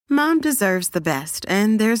Mom deserves the best,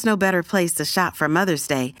 and there's no better place to shop for Mother's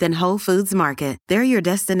Day than Whole Foods Market. They're your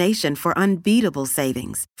destination for unbeatable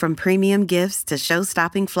savings, from premium gifts to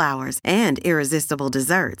show-stopping flowers and irresistible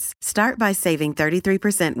desserts. Start by saving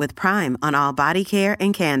 33% with Prime on all body care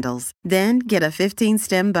and candles. Then get a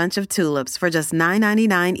 15-stem bunch of tulips for just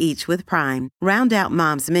 $9.99 each with Prime. Round out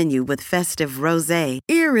Mom's menu with festive rosé,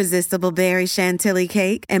 irresistible berry chantilly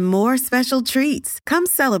cake, and more special treats. Come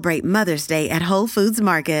celebrate Mother's Day at Whole Foods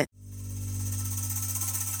Market.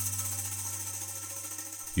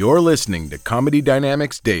 You're listening to Comedy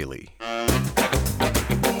Dynamics Daily.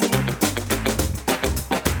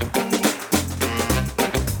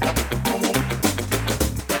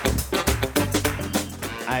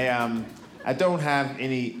 I don't have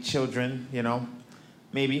any children, you know.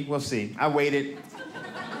 Maybe, we'll see. I waited.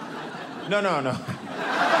 No. No.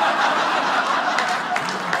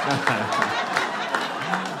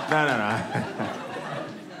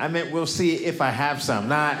 I meant we'll see if I have some,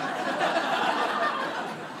 not...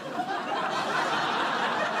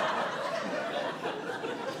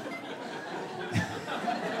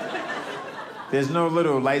 There's no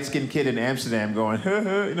little light-skinned kid in Amsterdam going,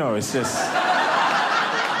 no, it's just...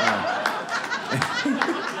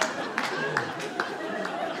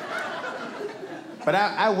 But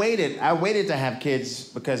I waited to have kids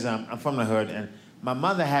because I'm from the hood, and my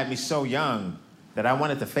mother had me so young that I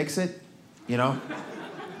wanted to fix it, you know?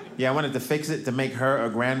 Yeah, I wanted to fix it to make her a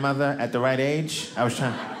grandmother at the right age. I was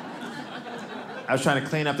trying to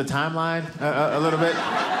clean up the timeline a little bit.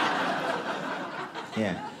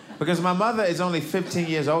 Yeah. Because my mother is only 15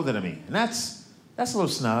 years older than me. And that's a little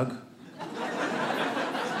snug.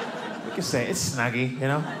 We can say it's snuggy, you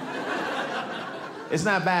know? It's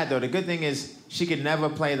not bad, though. The good thing is she could never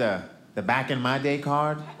play the back in my day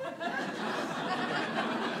card.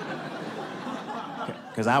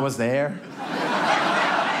 Because I was there.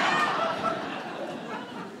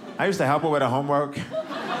 I used to help her with her homework.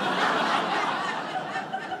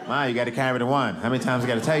 Ma, you got to carry the one. How many times I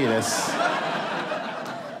got to tell you this?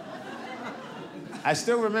 I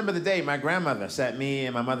still remember the day my grandmother sat me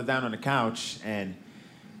and my mother down on the couch and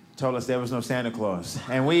told us there was no Santa Claus.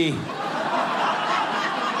 And we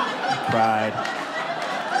cried.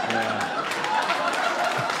 Yeah.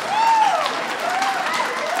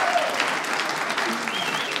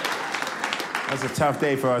 That was a tough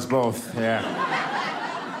day for us both, yeah.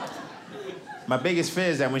 My biggest fear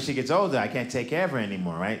is that when she gets older, I can't take care of her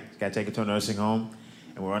anymore, right? Gotta take her to a nursing home,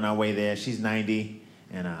 and we're on our way there. She's 90,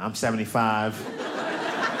 and I'm 75.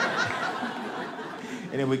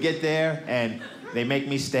 And then we get there, and they make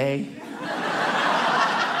me stay.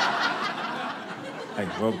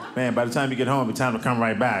 Like, well, man, by the time you get home, it's time to come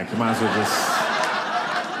right back. You might as well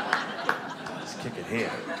just kick it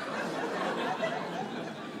here.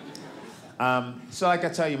 So like I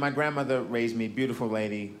tell you, my grandmother raised me, beautiful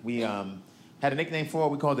lady. We had a nickname for her.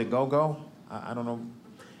 We called it Go-Go. I don't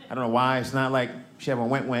know why. It's not like she ever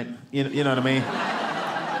went. You know what I mean?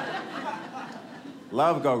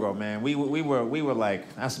 Love Go-Go, man. We were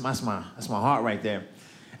like, that's my heart right there.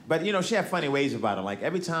 But you know, she had funny ways about it. Like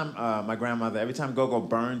every time every time Go-Go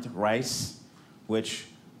burned rice, which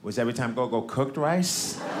was every time Go-Go cooked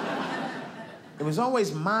rice, it was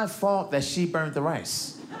always my fault that she burned the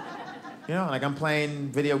rice. You know, like I'm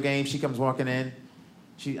playing video games, she comes walking in.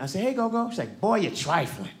 I say, hey, Go-Go. She's like, boy, you're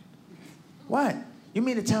trifling. What? You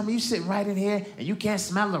mean to tell me you sitting right in here and you can't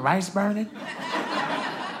smell the rice burning?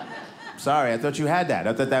 Sorry, I thought you had that.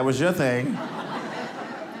 I thought that was your thing.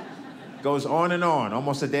 Goes on and on,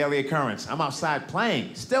 almost a daily occurrence. I'm outside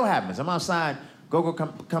playing, still happens. I'm outside, Go-Go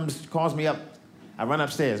comes, calls me up. I run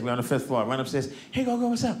upstairs, we're on the 5th floor. I run upstairs, hey, Go-Go,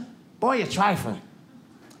 what's up? Boy, you're trifling.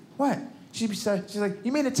 What? She's like,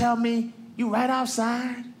 you mean to tell me you right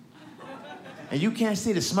outside and you can't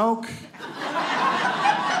see the smoke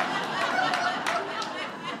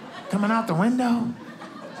coming out the window?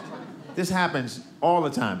 This happens all the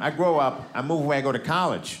time. I grow up, I move away, I go to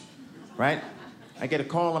college, right? I get a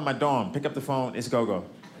call on my dorm, pick up the phone, it's Go-Go.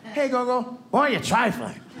 Hey, Go-Go, boy, you're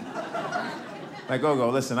trifling. Like, Go-Go,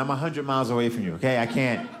 listen, I'm 100 miles away from you, okay? I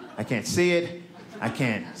can't see it, I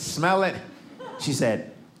can't smell it. She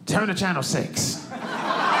said, turn to channel 6.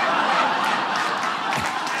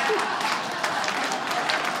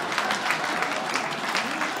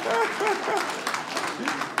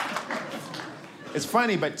 It's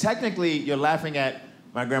funny, but technically you're laughing at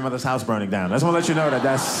my grandmother's house burning down. I just want to let you know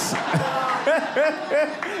that's...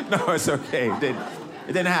 No, it's okay. It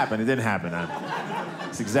didn't happen. It didn't happen.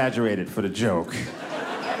 It's exaggerated for the joke.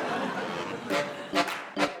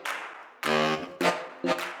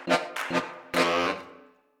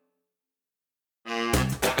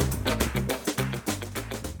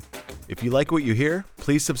 If you like what you hear,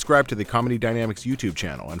 please subscribe to the Comedy Dynamics YouTube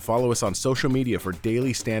channel and follow us on social media for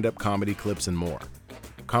daily stand-up comedy clips and more.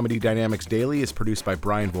 Comedy Dynamics Daily is produced by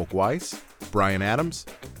Brian Volk-Weiss, Brian Adams,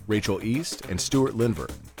 Rachel East, and Stuart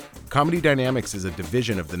Linver. Comedy Dynamics is a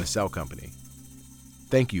division of the Nacelle Company.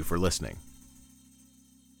 Thank you for listening.